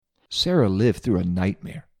Sarah lived through a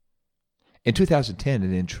nightmare. In 2010,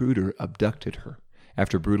 an intruder abducted her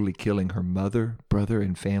after brutally killing her mother, brother,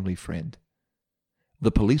 and family friend.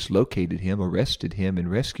 The police located him, arrested him, and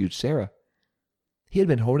rescued Sarah. He had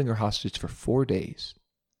been holding her hostage for 4 days.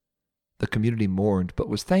 The community mourned, but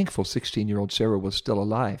was thankful 16-year-old Sarah was still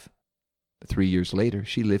alive. 3 years later,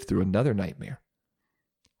 she lived through another nightmare.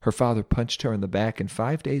 Her father punched her in the back, and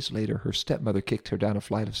 5 days later, her stepmother kicked her down a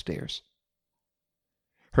flight of stairs.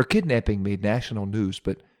 Her kidnapping made national news,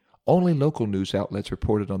 but only local news outlets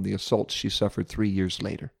reported on the assaults she suffered 3 years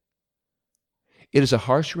later. It is a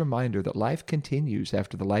harsh reminder that life continues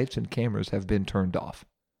after the lights and cameras have been turned off,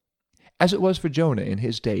 as it was for Jonah in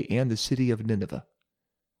his day and the city of Nineveh.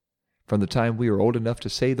 From the time we are old enough to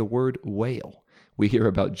say the word whale, we hear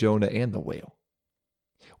about Jonah and the whale.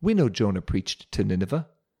 We know Jonah preached to Nineveh.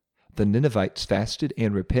 The Ninevites fasted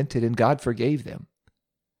and repented, and God forgave them.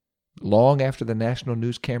 Long after the national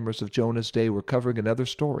news cameras of Jonah's day were covering another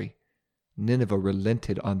story, Nineveh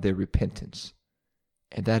relented on their repentance.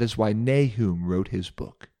 And that is why Nahum wrote his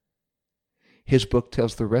book. His book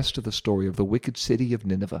tells the rest of the story of the wicked city of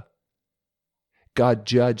Nineveh. God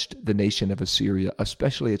judged the nation of Assyria,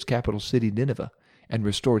 especially its capital city Nineveh, and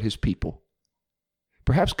restored his people.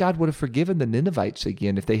 Perhaps God would have forgiven the Ninevites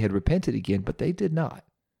again if they had repented again, but they did not.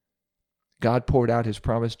 God poured out his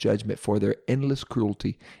promised judgment for their endless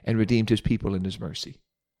cruelty and redeemed his people in his mercy.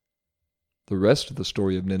 The rest of the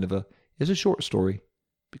story of Nineveh is a short story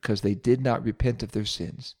because they did not repent of their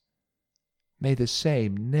sins. May the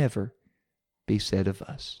same never be said of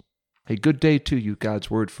us. A good day to you, God's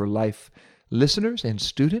Word for Life listeners and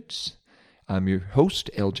students. I'm your host,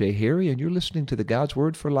 L.J. Harry, and you're listening to the God's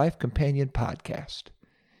Word for Life Companion Podcast.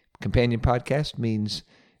 Companion Podcast means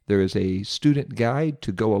there is a student guide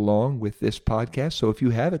to go along with this podcast. So if you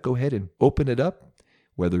have it, go ahead and open it up,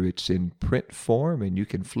 whether it's in print form and you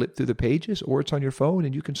can flip through the pages, or it's on your phone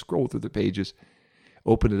and you can scroll through the pages.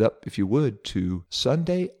 Open it up, if you would, to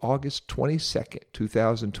Sunday, August 22nd,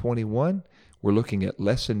 2021. We're looking at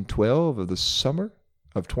Lesson 12 of the summer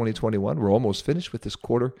of 2021. We're almost finished with this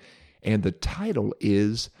quarter, and the title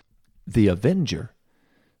is The Avenger.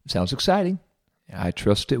 Sounds exciting. I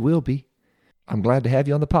trust it will be. I'm glad to have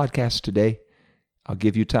you on the podcast today. I'll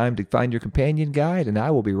give you time to find your companion guide, and I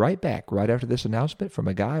will be right back right after this announcement from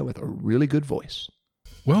a guy with a really good voice.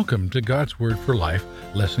 Welcome to God's Word for Life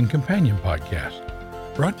Lesson Companion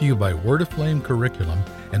Podcast, brought to you by Word of Flame Curriculum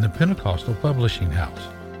and the Pentecostal Publishing House.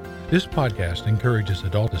 This podcast encourages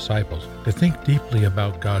adult disciples to think deeply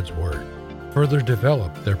about God's Word, further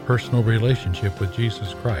develop their personal relationship with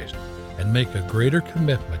Jesus Christ, and make a greater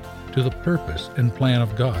commitment to the purpose and plan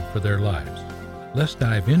of God for their lives. Let's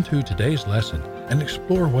dive into today's lesson and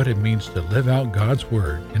explore what it means to live out God's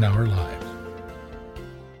Word in our lives.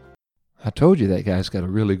 I told you that guy's got a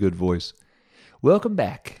really good voice. Welcome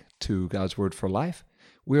back to God's Word for Life.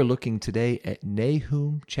 We're looking today at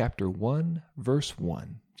Nahum chapter 1, verse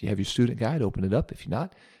 1. If you have your student guide, open it up. If you're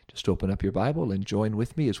not, just open up your Bible and join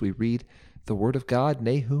with me as we read the Word of God,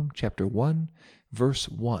 Nahum chapter 1, verse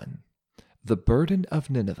 1. The burden of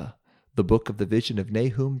Nineveh, the book of the vision of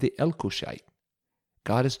Nahum the Elkoshite.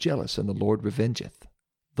 God is jealous, and the Lord revengeth.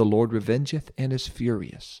 The Lord revengeth and is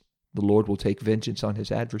furious. The Lord will take vengeance on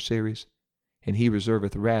his adversaries, and he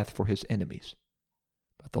reserveth wrath for his enemies.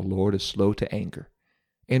 But the Lord is slow to anger,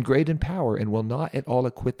 and great in power, and will not at all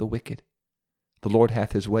acquit the wicked. The Lord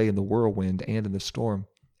hath his way in the whirlwind and in the storm,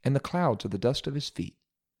 and the clouds are the dust of his feet.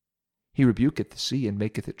 He rebuketh the sea, and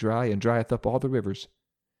maketh it dry, and drieth up all the rivers.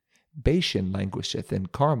 Bashan languisheth,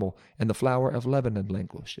 and Carmel, and the flower of Lebanon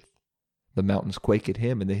languisheth. The mountains quake at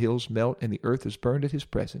him, and the hills melt, and the earth is burned at his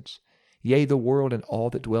presence. Yea, the world and all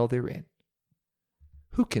that dwell therein.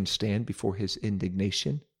 Who can stand before his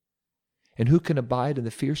indignation? And who can abide in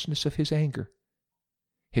the fierceness of his anger?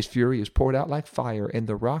 His fury is poured out like fire, and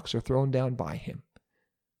the rocks are thrown down by him.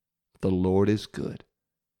 The Lord is good,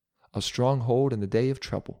 a stronghold in the day of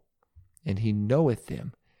trouble, and he knoweth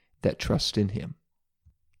them that trust in him.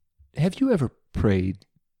 Have you ever prayed,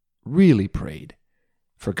 really prayed,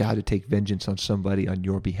 for God to take vengeance on somebody on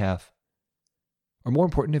your behalf? Or more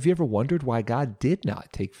important, have you ever wondered why God did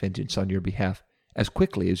not take vengeance on your behalf as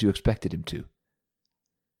quickly as you expected him to?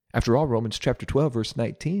 After all, Romans chapter 12, verse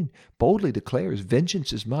 19 boldly declares,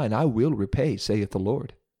 "Vengeance is mine, I will repay, saith the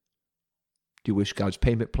Lord." Do you wish God's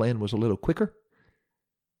payment plan was a little quicker?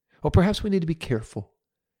 Or perhaps we need to be careful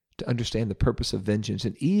to understand the purpose of vengeance,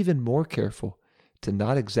 and even more careful to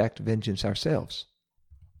not exact vengeance ourselves.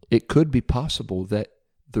 It could be possible that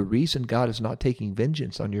the reason God is not taking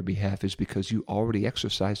vengeance on your behalf is because you already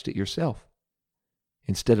exercised it yourself.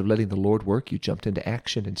 Instead of letting the Lord work, you jumped into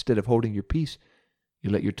action. Instead of holding your peace, You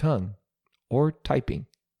let your tongue, or typing,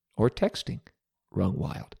 or texting run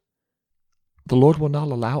wild. The Lord will not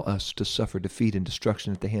allow us to suffer defeat and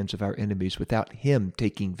destruction at the hands of our enemies without Him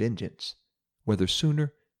taking vengeance. Whether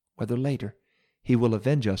sooner, whether later, He will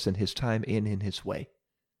avenge us in His time and in His way.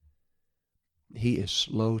 He is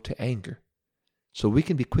slow to anger, so we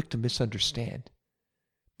can be quick to misunderstand.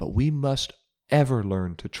 But we must ever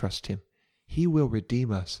learn to trust Him. He will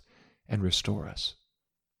redeem us and restore us.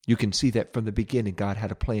 You can see that from the beginning, God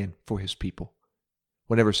had a plan for His people.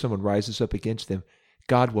 Whenever someone rises up against them,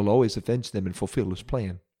 God will always avenge them and fulfill His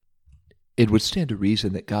plan. It would stand to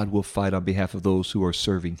reason that God will fight on behalf of those who are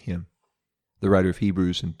serving Him. The writer of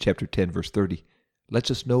Hebrews in chapter 10, verse 30,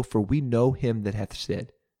 lets us know, for we know Him that hath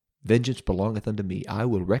said, Vengeance belongeth unto me, I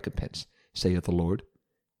will recompense, saith the Lord.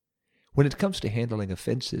 When it comes to handling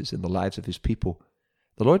offenses in the lives of His people,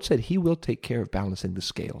 the Lord said He will take care of balancing the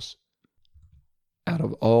scales. Out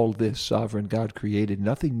of all this sovereign God created,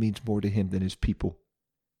 nothing means more to Him than His people.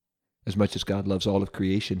 As much as God loves all of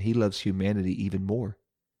creation, He loves humanity even more.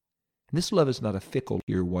 And this love is not a fickle,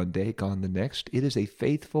 here one day, gone the next. It is a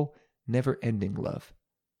faithful, never-ending love.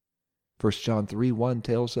 1 John 3:1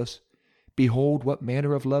 tells us, Behold, what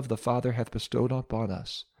manner of love the Father hath bestowed upon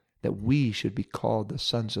us, that we should be called the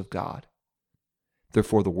sons of God.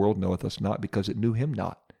 Therefore the world knoweth us not, because it knew Him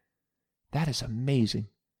not. That is amazing.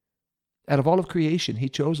 Out of all of creation, He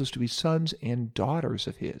chose us to be sons and daughters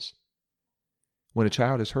of His. When a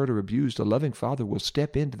child is hurt or abused, a loving father will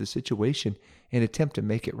step into the situation and attempt to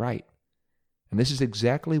make it right. And this is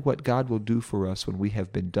exactly what God will do for us when we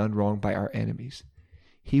have been done wrong by our enemies.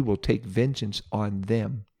 He will take vengeance on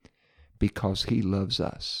them because He loves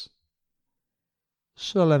us.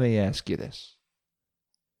 So let me ask you this.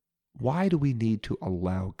 Why do we need to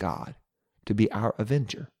allow God to be our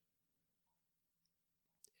avenger?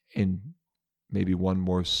 And maybe one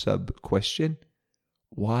more sub-question.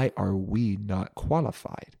 Why are we not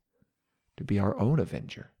qualified to be our own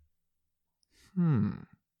avenger?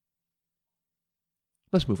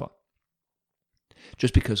 Let's move on.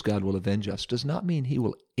 Just because God will avenge us does not mean He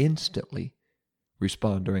will instantly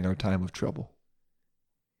respond during our time of trouble.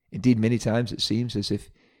 Indeed, many times it seems as if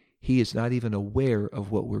He is not even aware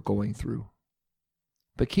of what we're going through.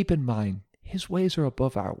 But keep in mind, His ways are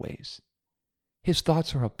above our ways. His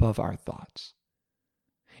thoughts are above our thoughts.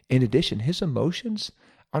 In addition, His emotions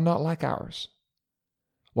are not like ours.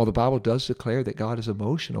 While the Bible does declare that God is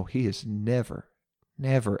emotional, He is never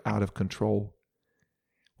out of control.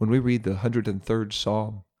 When we read the 103rd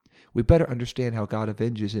Psalm, we better understand how God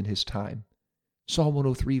avenges in His time. Psalm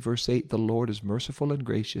 103, verse 8, The Lord is merciful and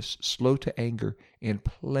gracious, slow to anger, and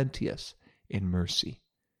plenteous in mercy.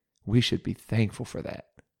 We should be thankful for that.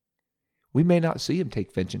 We may not see Him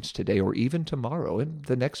take vengeance today or even tomorrow, and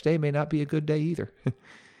the next day may not be a good day either.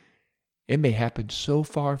 It may happen so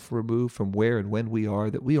far removed from where and when we are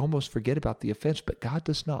that we almost forget about the offense, but God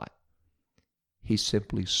does not. He's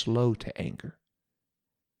simply slow to anger.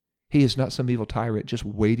 He is not some evil tyrant just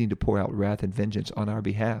waiting to pour out wrath and vengeance on our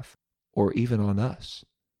behalf, or even on us.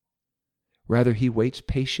 Rather, He waits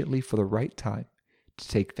patiently for the right time to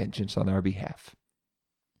take vengeance on our behalf.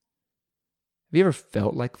 Have you ever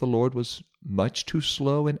felt like the Lord was much too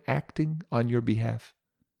slow in acting on your behalf?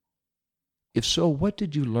 If so, what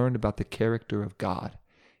did you learn about the character of God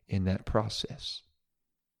in that process?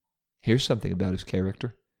 Here's something about His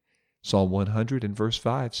character. Psalm 100 and verse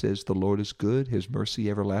 5 says, The Lord is good, His mercy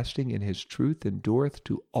everlasting, and His truth endureth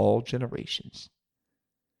to all generations.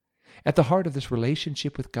 At the heart of this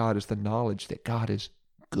relationship with God is the knowledge that God is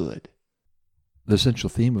good. The central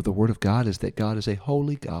theme of the Word of God is that God is a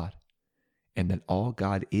holy God, and that all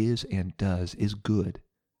God is and does is good.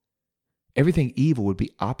 Everything evil would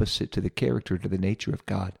be opposite to the character, to the nature of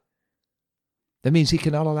God. That means He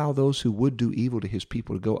cannot allow those who would do evil to His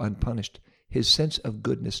people to go unpunished. His sense of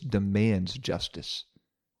goodness demands justice.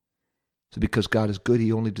 So because God is good,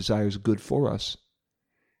 He only desires good for us.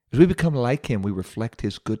 As we become like Him, we reflect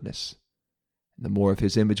His goodness. And the more of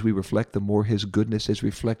His image we reflect, the more His goodness is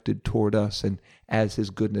reflected toward us. And as His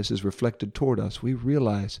goodness is reflected toward us, we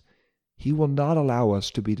realize He will not allow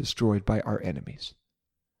us to be destroyed by our enemies.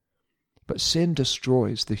 But sin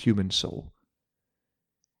destroys the human soul.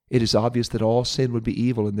 It is obvious that all sin would be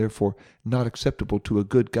evil and therefore not acceptable to a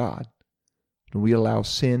good God. When we allow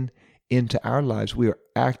sin into our lives, we are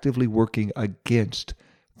actively working against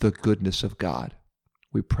the goodness of God.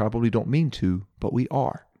 We probably don't mean to, but we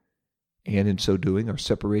are. And in so doing, are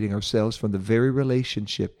separating ourselves from the very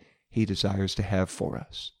relationship He desires to have for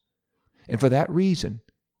us. And for that reason,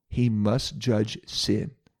 He must judge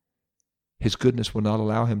sin. His goodness will not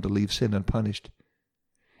allow Him to leave sin unpunished.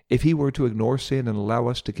 If he were to ignore sin and allow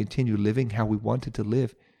us to continue living how we wanted to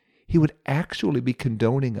live, he would actually be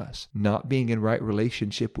condoning us not being in right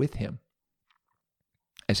relationship with him.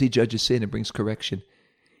 As he judges sin and brings correction,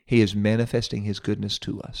 he is manifesting his goodness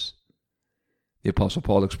to us. The Apostle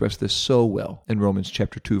Paul expressed this so well in Romans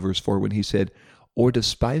chapter 2, verse 4, when he said, "Or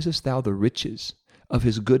despisest thou the riches of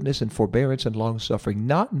his goodness and forbearance and longsuffering,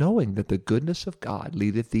 not knowing that the goodness of God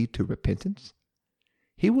leadeth thee to repentance?"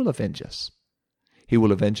 He will avenge us. He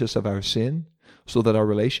will avenge us of our sin so that our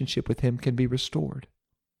relationship with him can be restored.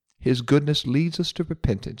 His goodness leads us to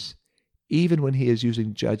repentance, even when he is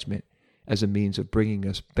using judgment as a means of bringing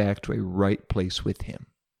us back to a right place with him.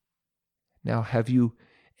 Now, have you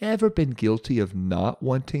ever been guilty of not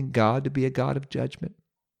wanting God to be a God of judgment?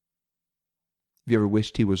 Have you ever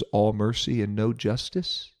wished he was all mercy and no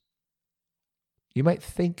justice? You might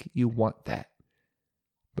think you want that,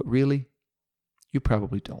 but really, you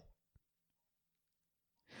probably don't.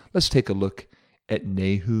 Let's take a look at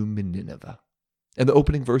Nahum and Nineveh. In the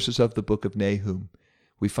opening verses of the book of Nahum,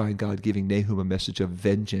 we find God giving Nahum a message of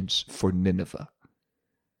vengeance for Nineveh.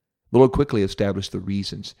 The Lord quickly established the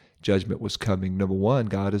reasons judgment was coming. Number one,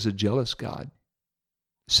 God is a jealous God.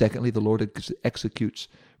 Secondly, the Lord executes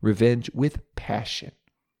revenge with passion.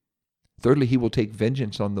 Thirdly, he will take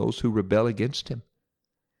vengeance on those who rebel against him.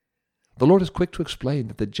 The Lord is quick to explain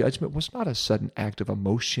that the judgment was not a sudden act of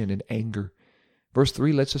emotion and anger. Verse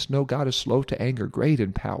 3 lets us know God is slow to anger, great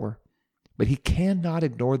in power, but he cannot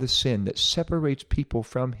ignore the sin that separates people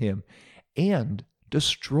from him and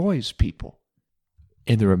destroys people.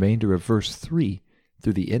 In the remainder of verse 3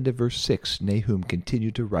 through the end of verse 6, Nahum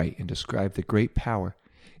continued to write and describe the great power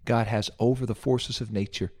God has over the forces of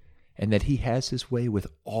nature and that he has his way with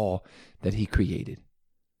all that he created.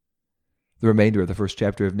 The remainder of the first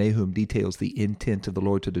chapter of Nahum details the intent of the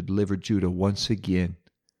Lord to deliver Judah once again.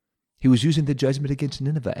 He was using the judgment against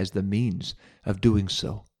Nineveh as the means of doing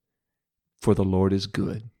so. For the Lord is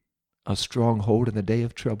good, a stronghold in the day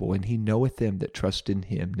of trouble, and he knoweth them that trust in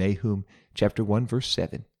him. Nahum chapter 1, verse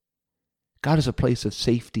 7. God is a place of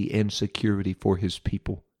safety and security for his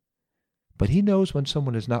people. But he knows when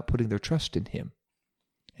someone is not putting their trust in him.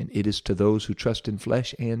 And it is to those who trust in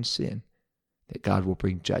flesh and sin that God will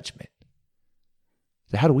bring judgment.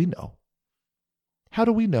 So how do we know? How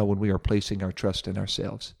do we know when we are placing our trust in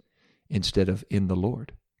ourselves instead of in the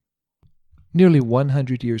Lord? Nearly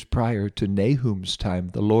 100 years prior to Nahum's time,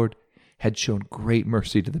 the Lord had shown great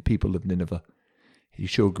mercy to the people of Nineveh. He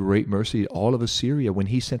showed great mercy to all of Assyria when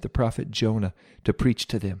he sent the prophet Jonah to preach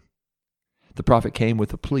to them. The prophet came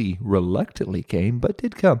with a plea, reluctantly came, but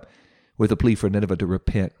did come with a plea for Nineveh to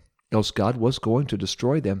repent, else God was going to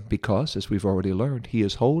destroy them because, as we've already learned, he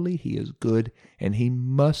is holy, he is good, and he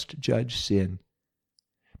must judge sin.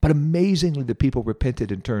 But amazingly, the people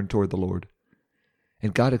repented and turned toward the Lord.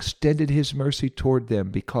 And God extended his mercy toward them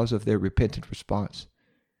because of their repentant response,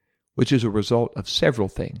 which is a result of several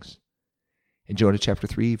things. In Jonah chapter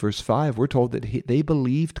 3, verse 5, we're told that they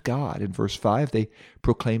believed God. In verse 5, they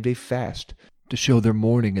proclaimed a fast to show their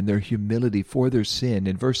mourning and their humility for their sin.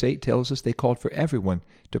 In verse 8 tells us they called for everyone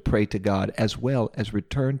to pray to God as well as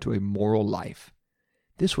return to a moral life.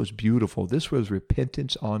 This was beautiful. This was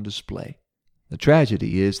repentance on display. The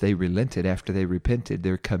tragedy is they relented after they repented.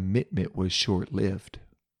 Their commitment was short-lived.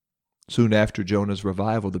 Soon after Jonah's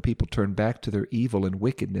revival, the people turned back to their evil and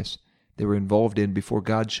wickedness they were involved in before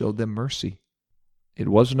God showed them mercy. It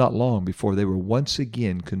was not long before they were once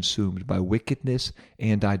again consumed by wickedness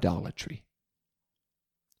and idolatry.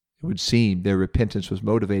 It would seem their repentance was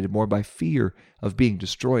motivated more by fear of being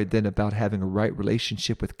destroyed than about having a right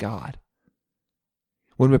relationship with God.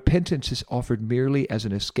 When repentance is offered merely as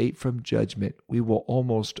an escape from judgment, we will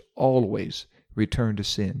almost always return to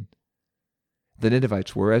sin. The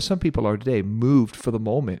Ninevites were, as some people are today, moved for the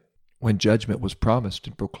moment when judgment was promised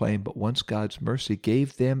and proclaimed, but once God's mercy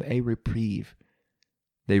gave them a reprieve,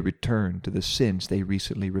 they returned to the sins they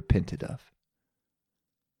recently repented of.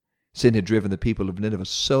 Sin had driven the people of Nineveh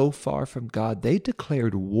so far from God, they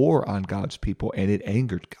declared war on God's people, and it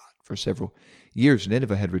angered God. For several years,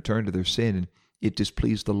 Nineveh had returned to their sin, and it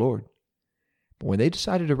displeased the Lord. But when they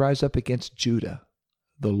decided to rise up against Judah,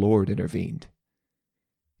 the Lord intervened.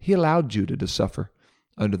 He allowed Judah to suffer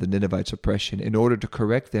under the Ninevites' oppression in order to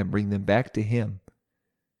correct them, bring them back to him.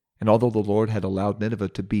 And although the Lord had allowed Nineveh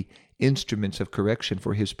to be instruments of correction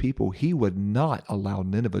for his people, he would not allow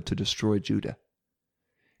Nineveh to destroy Judah.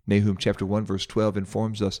 Nahum chapter 1 verse 12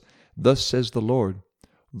 informs us, "Thus says the Lord,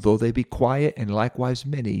 though they be quiet and likewise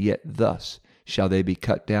many, yet thus shall they be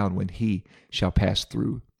cut down when he shall pass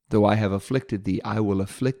through. Though I have afflicted thee, I will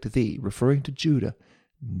afflict thee," referring to Judah,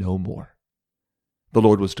 "no more." The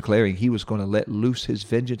Lord was declaring he was going to let loose his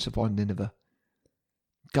vengeance upon Nineveh.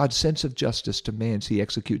 God's sense of justice demands he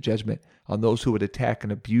execute judgment on those who would attack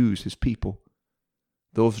and abuse his people.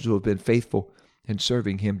 Those who have been faithful in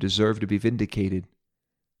serving him deserve to be vindicated.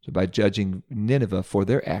 So by judging Nineveh for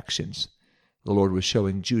their actions, the Lord was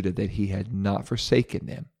showing Judah that he had not forsaken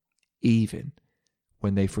them, even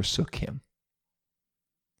when they forsook him.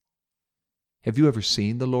 Have you ever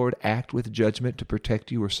seen the Lord act with judgment to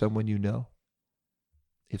protect you or someone you know?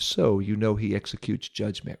 If so, you know he executes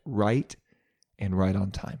judgment right and right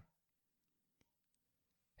on time.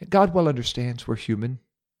 And God well understands we're human.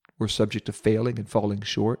 We're subject to failing and falling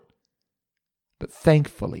short. But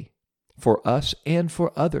thankfully, for us and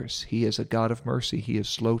for others, he is a God of mercy. He is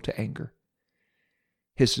slow to anger.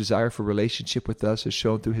 His desire for relationship with us is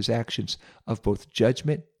shown through his actions of both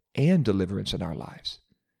judgment and deliverance in our lives.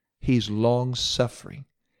 He's long-suffering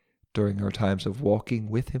during our times of walking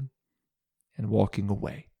with him and walking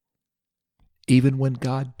away. Even when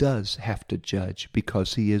God does have to judge,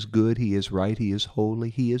 because he is good, he is right, he is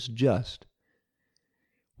holy, he is just,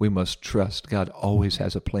 we must trust God always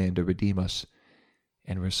has a plan to redeem us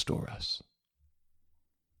and restore us.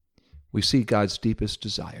 We see God's deepest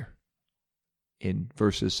desire in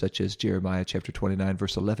verses such as Jeremiah chapter 29,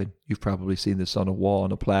 verse 11. You've probably seen this on a wall,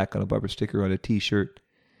 on a plaque, on a bumper sticker, on a t-shirt,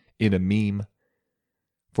 in a meme.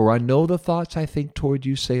 For I know the thoughts I think toward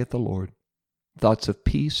you, saith the Lord, thoughts of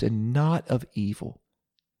peace and not of evil,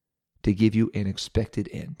 to give you an expected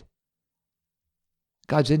end.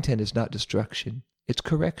 God's intent is not destruction, it's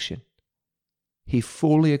correction. He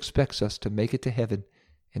fully expects us to make it to heaven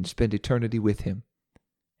and spend eternity with him.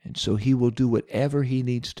 And so he will do whatever he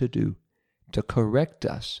needs to do to correct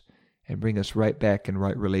us and bring us right back in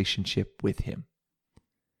right relationship with him.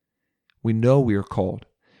 We know we are called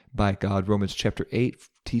by God. Romans chapter 8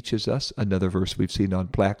 teaches us, another verse we've seen on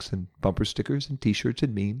plaques and bumper stickers and t-shirts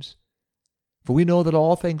and memes. For we know that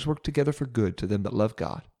all things work together for good to them that love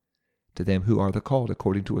God, to them who are the called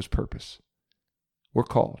according to his purpose. We're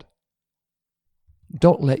called.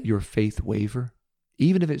 Don't let your faith waver,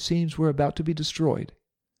 even if it seems we're about to be destroyed.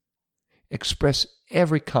 Express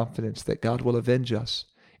every confidence that God will avenge us,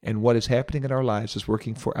 and what is happening in our lives is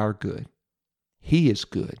working for our good. He is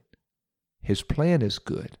good. His plan is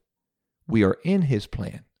good. We are in his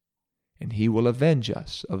plan, and he will avenge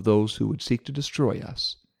us of those who would seek to destroy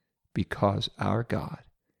us, because our God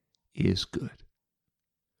is good.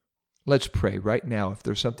 Let's pray right now. If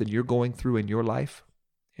there's something you're going through in your life,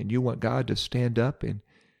 and you want God to stand up and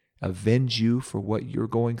avenge you for what you're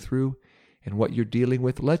going through and what you're dealing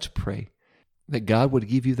with, let's pray that God would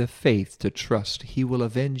give you the faith to trust he will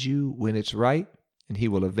avenge you when it's right, and he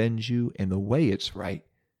will avenge you in the way it's right,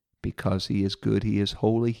 because he is good, he is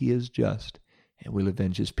holy, he is just, and will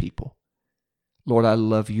avenge his people. Lord, I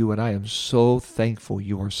love you, and I am so thankful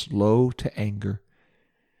you are slow to anger,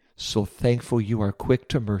 so thankful you are quick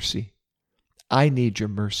to mercy. I need your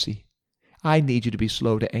mercy. I need you to be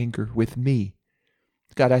slow to anger with me.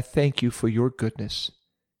 God, I thank you for your goodness.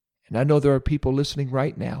 And I know there are people listening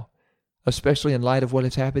right now, especially in light of what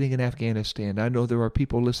is happening in Afghanistan. I know there are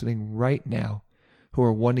people listening right now who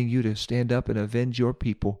are wanting you to stand up and avenge your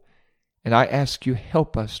people. And I ask you,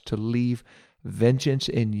 help us to leave vengeance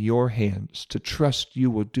in your hands, to trust you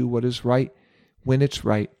will do what is right when it's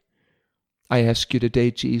right. I ask you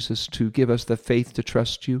today, Jesus, to give us the faith to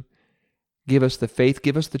trust you. Give us the faith,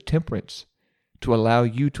 give us the temperance to allow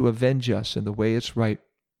you to avenge us in the way it's right.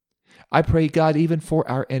 I pray, God, even for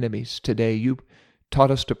our enemies today. You taught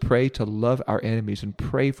us to pray, to love our enemies, and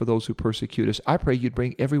pray for those who persecute us. I pray you'd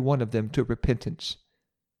bring every one of them to repentance.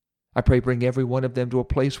 I pray bring every one of them to a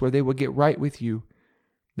place where they will get right with you,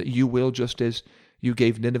 that you will, just as you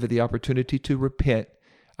gave Nineveh the opportunity to repent,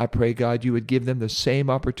 I pray, God, you would give them the same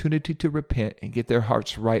opportunity to repent and get their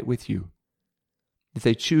hearts right with you. If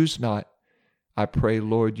they choose not, I pray,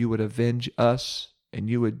 Lord, you would avenge us and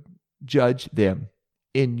you would judge them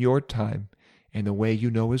in your time and the way you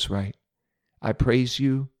know is right. I praise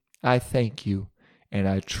you, I thank you, and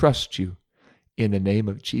I trust you in the name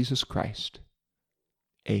of Jesus Christ.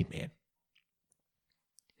 Amen.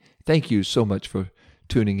 Thank you so much for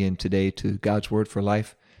tuning in today to God's Word for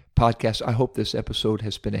Life podcast. I hope this episode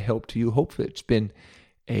has been a help to you. Hopefully it's been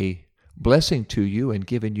a blessing to you and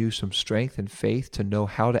given you some strength and faith to know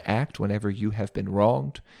how to act whenever you have been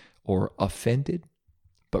wronged or offended.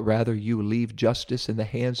 But rather you leave justice in the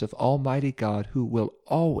hands of Almighty God, who will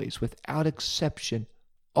always, without exception,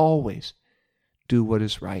 always do what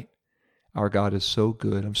is right. Our God is so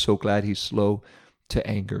good. I'm so glad he's slow to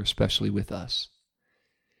anger, especially with us.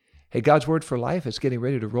 Hey, God's Word for Life is getting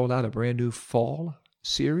ready to roll out a brand new fall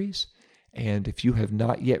series. And if you have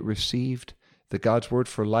not yet received the God's Word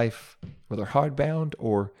for Life, whether hardbound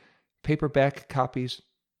or paperback copies.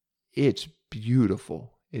 It's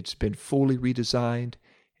beautiful. It's been fully redesigned,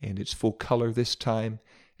 and it's full color this time,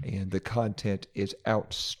 and the content is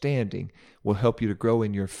outstanding. Will help you to grow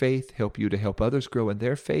in your faith, help you to help others grow in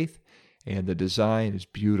their faith, and the design is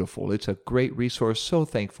beautiful. It's a great resource. So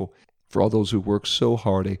thankful for all those who work so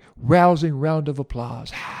hard. A rousing round of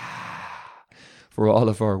applause for all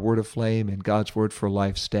of our Word Aflame and God's Word for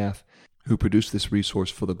Life staff who produce this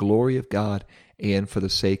resource for the glory of God and for the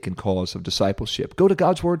sake and cause of discipleship. Go to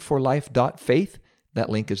godswordforlife.faith. That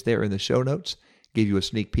link is there in the show notes. Give you a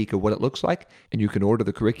sneak peek of what it looks like, and you can order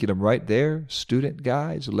the curriculum right there. Student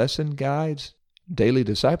guides, lesson guides, daily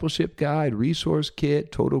discipleship guide, resource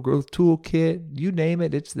kit, total growth toolkit, you name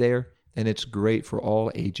it, it's there, and it's great for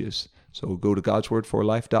all ages. So go to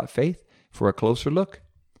godswordforlife.faith for a closer look.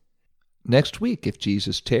 Next week, if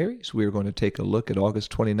Jesus tarries, we're going to take a look at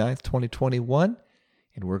August 29th, 2021,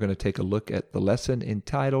 and we're going to take a look at the lesson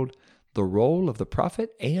entitled The Role of the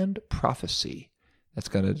Prophet and Prophecy. That's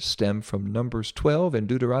going to stem from Numbers 12 and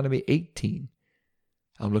Deuteronomy 18.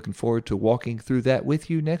 I'm looking forward to walking through that with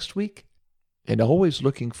you next week, and always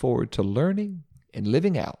looking forward to learning and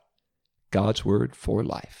living out God's Word for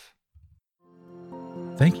Life.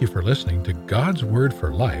 Thank you for listening to God's Word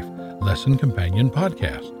for Life Lesson Companion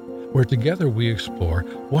Podcast, where together we explore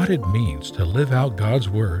what it means to live out God's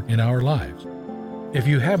Word in our lives. If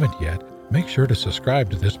you haven't yet, make sure to subscribe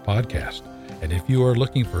to this podcast. And if you are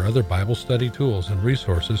looking for other Bible study tools and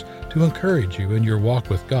resources to encourage you in your walk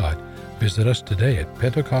with God, visit us today at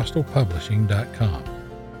pentecostalpublishing.com.